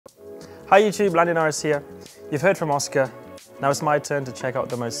Hi YouTube, Lando Norris here. You've heard from Oscar. Now it's my turn to check out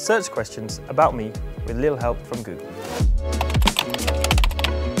the most searched questions about me with little help from Google.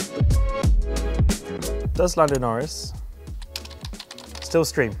 Does Lando Norris still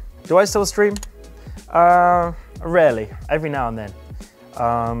stream? Do I still stream? Rarely, every now and then.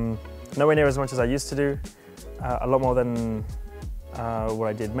 Nowhere near as much as I used to do. A lot more than what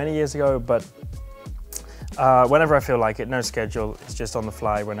I did many years ago, but whenever I feel like it, no schedule, it's just on the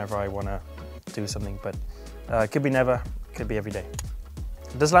fly whenever I want to do something, but could be never, could be every day.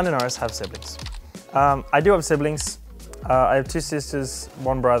 Does Lando Norris have siblings? I do have siblings. I have two sisters,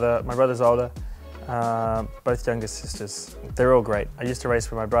 one brother. My brother's older, both younger sisters. They're all great. I used to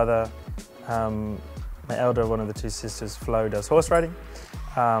race with my brother. My elder, one of the two sisters, Flo, does horse riding.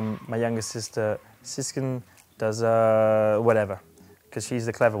 My younger sister, Siskin, does whatever, because she's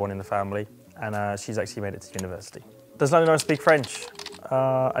the clever one in the family, and she's actually made it to university. Does Lando Norris speak French?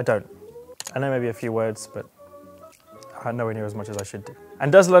 I don't. I know maybe a few words, but nowhere near as much as I should do.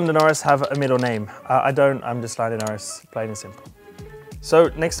 And does Lando Norris have a middle name? I don't, I'm just Lando Norris, plain and simple. So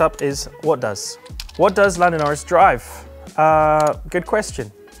next up is what does? What does Lando Norris drive? Good question.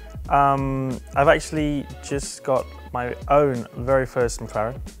 I've actually just got my own very first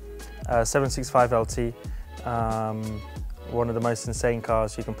McLaren, 765 LT, one of the most insane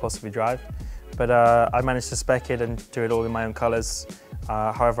cars you can possibly drive. But I managed to spec it and do it all in my own colours,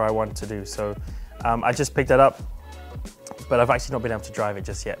 however I want to do. So I just picked that up, but I've actually not been able to drive it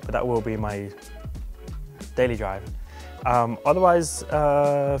just yet, but that will be my daily drive. Otherwise,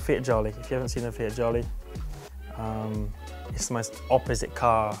 Fiat Jolly. If you haven't seen a Fiat Jolly, it's the most opposite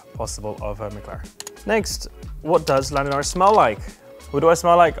car possible of a McLaren. Next, what does Lando Norris smell like? What do I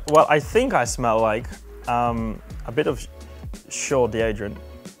smell like? Well, I think I smell like a bit of Shaw deodorant,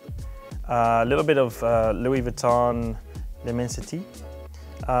 a little bit of Louis Vuitton L'Immensity,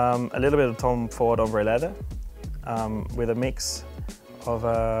 a little bit of Tom Ford Ombre Leather, with a mix of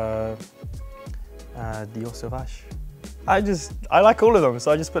Dior Sauvage. I like all of them,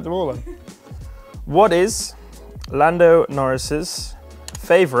 so I just put them all on. What is Lando Norris's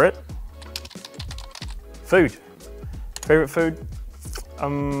favorite food? Favorite food? I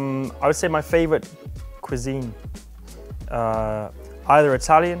would say my favorite cuisine, either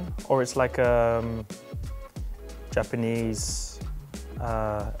Italian or it's like Japanese,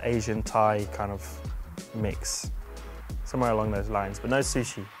 Asian, Thai kind of mix, somewhere along those lines, but no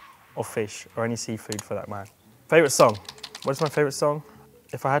sushi or fish or any seafood for that matter. Favorite song? What's my favorite song?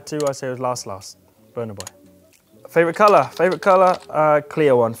 If I had to, I'd say it was Last Last, Burna Boy. Favorite color? Favorite color?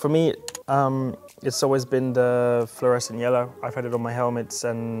 Clear one. For me, it's always been the fluorescent yellow. I've had it on my helmets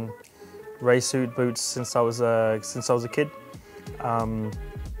and race suit boots since I was a kid. I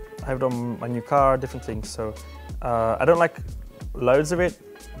have it on my new car, different things. So I don't like loads of it,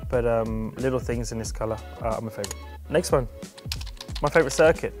 but little things in this color are my favorite. Next one, my favorite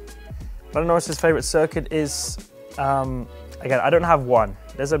circuit. Lando Norris's favorite circuit is, again, I don't have one.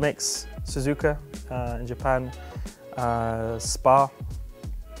 There's a mix, Suzuka in Japan, Spa,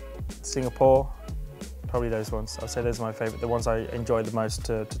 Singapore, probably those ones. I'd say those are my favorite, the ones I enjoy the most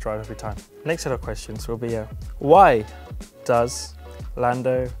to drive every time. Next set of questions will be, why does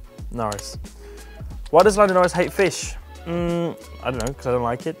Lando Norris? Why does Lando Norris hate fish? I don't know, because I don't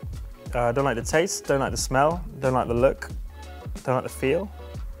like it. Don't like the taste, don't like the smell, don't like the look, don't like the feel.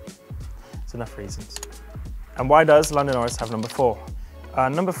 There's enough reasons. And why does Lando Norris have number 4?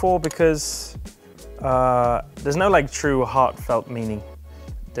 Number 4 because there's no like true heartfelt meaning.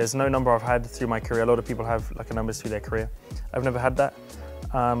 There's no number I've had through my career. A lot of people have like a numbers through their career. I've never had that.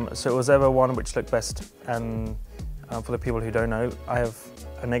 So it was ever one which looked best. And for the people who don't know, I have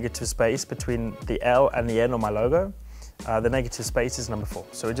a negative space between the L and the N on my logo. The negative space is number 4.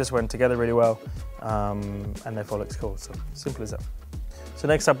 So it just went together really well, and therefore looks cool. So simple as that. So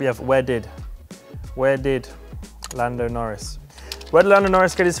next up we have where did Lando Norris? Where did Lando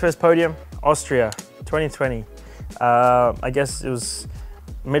Norris get his first podium? Austria, 2020. I guess it was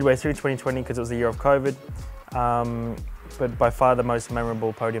midway through 2020 because it was the year of COVID, but by far the most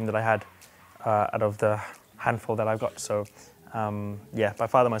memorable podium that I had out of the handful that I've got. So yeah, by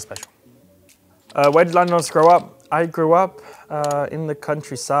far the most special. Where did Lando Norris grow up? I grew up in the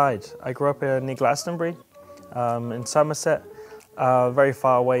countryside. I grew up near Glastonbury in Somerset, very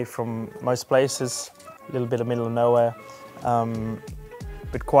far away from most places, a little bit of middle of nowhere,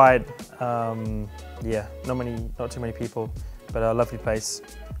 but quiet. Yeah, not too many people, but a lovely place,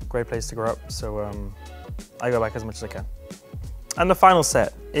 great place to grow up. So I go back as much as I can. And the final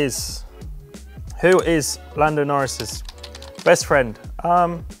set is, who is Lando Norris's best friend?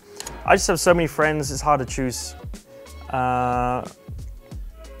 I just have so many friends, it's hard to choose.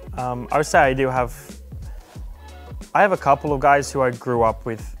 I would say I have a couple of guys who I grew up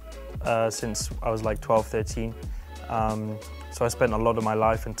with since I was like 12, 13. So I spent a lot of my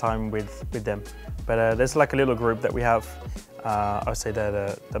life and time with them. But there's like a little group that we have. I would say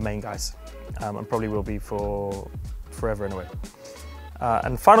they're the main guys, and probably will be for forever in a way.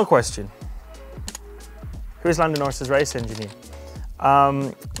 And final question. Who is Lando Norris's race engineer?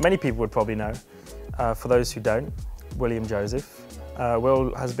 Many people would probably know. For those who don't, William Joseph.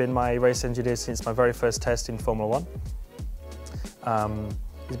 Will has been my race engineer since my very first test in Formula 1.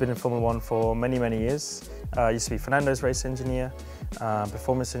 He's been in Formula 1 for many, many years. Used to be Fernando's race engineer,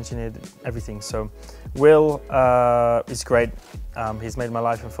 performance engineer, everything. So Will is great. He's made my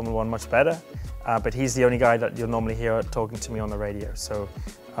life in Formula 1 much better, but he's the only guy that you'll normally hear talking to me on the radio. So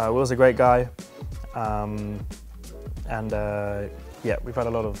Will's a great guy. Yeah, we've had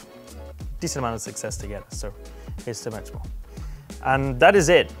a lot of decent amount of success together. So here's to much more. And that is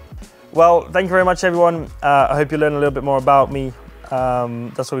it. Well, thank you very much, everyone. I hope you learned a little bit more about me.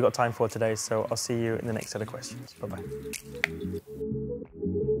 That's what we've got time for today, so I'll see you in the next set of questions. Bye-bye.